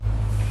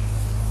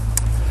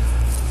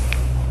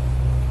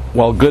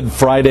While Good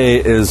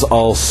Friday is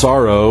all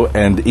sorrow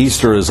and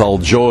Easter is all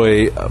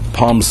joy,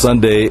 Palm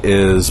Sunday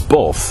is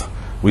both.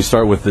 We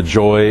start with the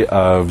joy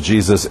of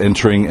Jesus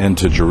entering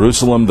into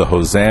Jerusalem, the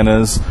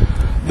hosannas.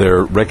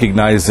 They're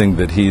recognizing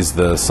that he's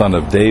the son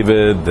of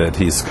David, that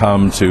he's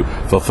come to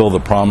fulfill the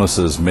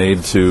promises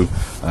made to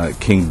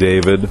King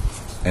David.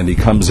 And he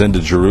comes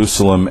into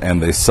Jerusalem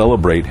and they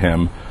celebrate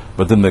him,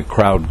 but then the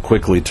crowd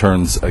quickly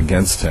turns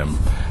against him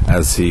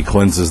as he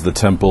cleanses the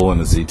temple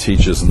and as he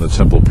teaches in the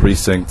temple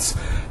precincts,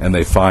 and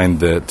they find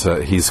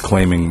that he's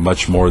claiming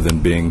much more than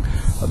being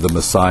the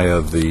Messiah,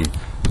 the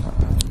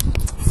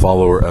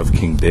follower of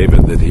King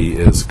David, that he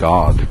is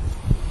God.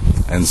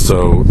 And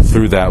so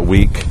through that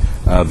week,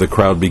 the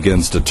crowd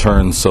begins to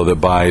turn, so that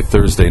by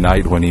Thursday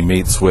night when he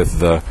meets with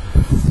the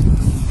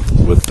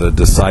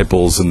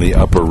disciples in the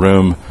upper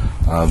room,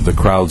 the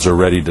crowds are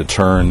ready to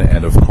turn,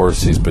 and of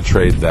course he's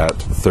betrayed that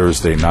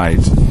Thursday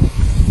night.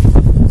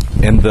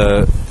 In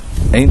the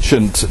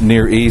ancient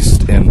Near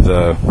East, in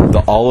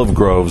the olive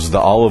groves, the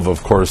olive,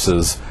 of course,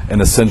 is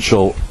an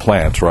essential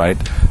plant, right?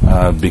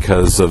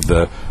 Because of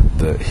the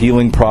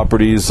healing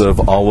properties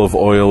of olive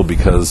oil,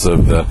 because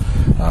of the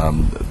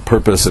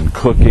purpose in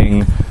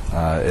cooking.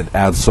 It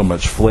adds so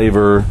much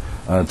flavor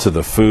to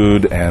the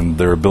food, and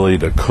their ability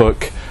to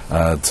cook,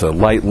 to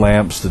light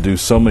lamps, to do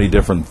so many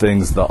different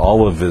things. The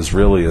olive is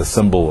really a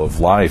symbol of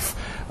life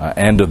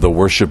and of the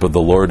worship of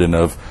the Lord, and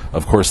of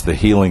course, the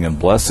healing and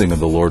blessing of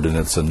the Lord and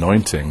its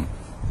anointing.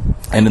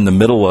 And in the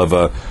middle of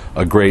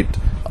a great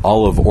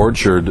olive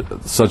orchard,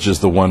 such as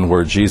the one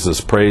where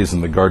Jesus prays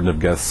in the Garden of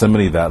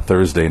Gethsemane that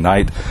Thursday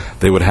night,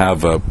 they would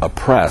have a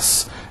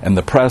press. And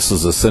the press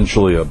is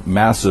essentially a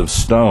massive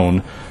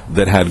stone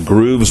that had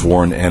grooves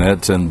worn in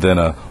it, and then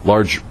a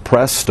large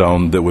press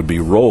stone that would be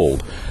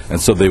rolled. And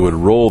so they would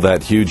roll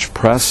that huge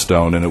press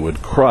stone, and it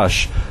would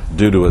crush,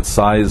 due to its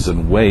size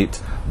and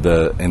weight,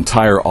 the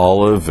entire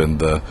olive and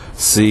the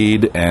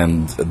seed,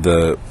 and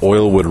the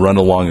oil would run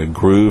along a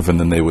groove, and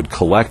then they would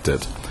collect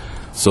it.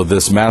 So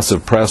this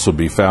massive press would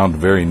be found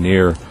very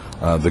near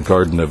the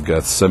Garden of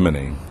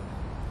Gethsemane.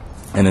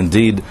 And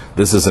indeed,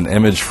 this is an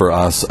image for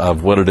us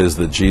of what it is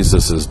that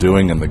Jesus is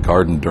doing in the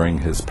garden during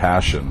his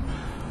passion.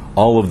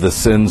 All of the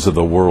sins of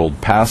the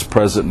world, past,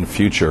 present, and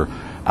future,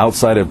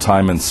 outside of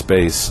time and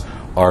space,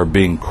 are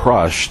being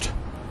crushed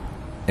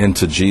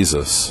into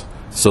Jesus,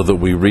 so that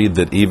we read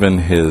that even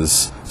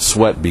his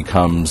sweat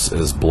becomes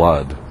as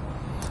blood.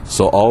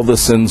 So all the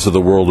sins of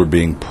the world are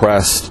being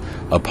pressed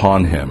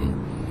upon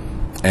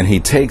him. And he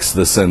takes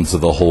the sins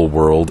of the whole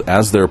world,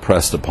 as they're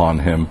pressed upon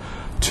him,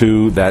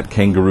 to that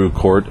kangaroo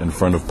court in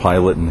front of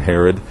Pilate and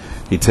Herod.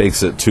 He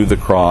takes it to the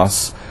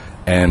cross,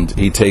 and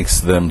he takes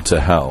them to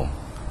hell.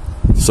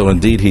 So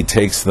indeed, he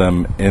takes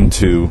them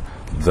into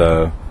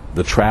the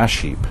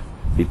trash heap.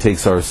 He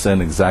takes our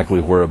sin exactly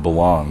where it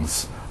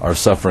belongs, our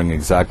suffering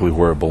exactly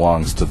where it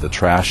belongs, to the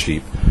trash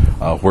heap,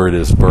 where it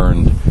is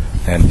burned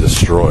and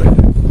destroyed.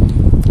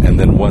 And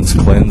then once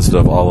cleansed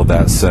of all of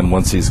that sin,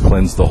 once he's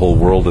cleansed the whole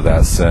world of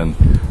that sin,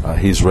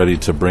 he's ready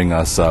to bring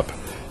us up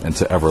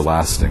into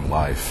everlasting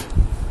life.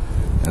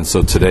 And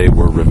so today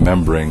we're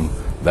remembering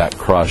that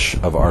crush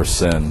of our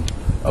sin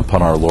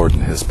upon our Lord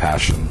and his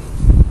passion.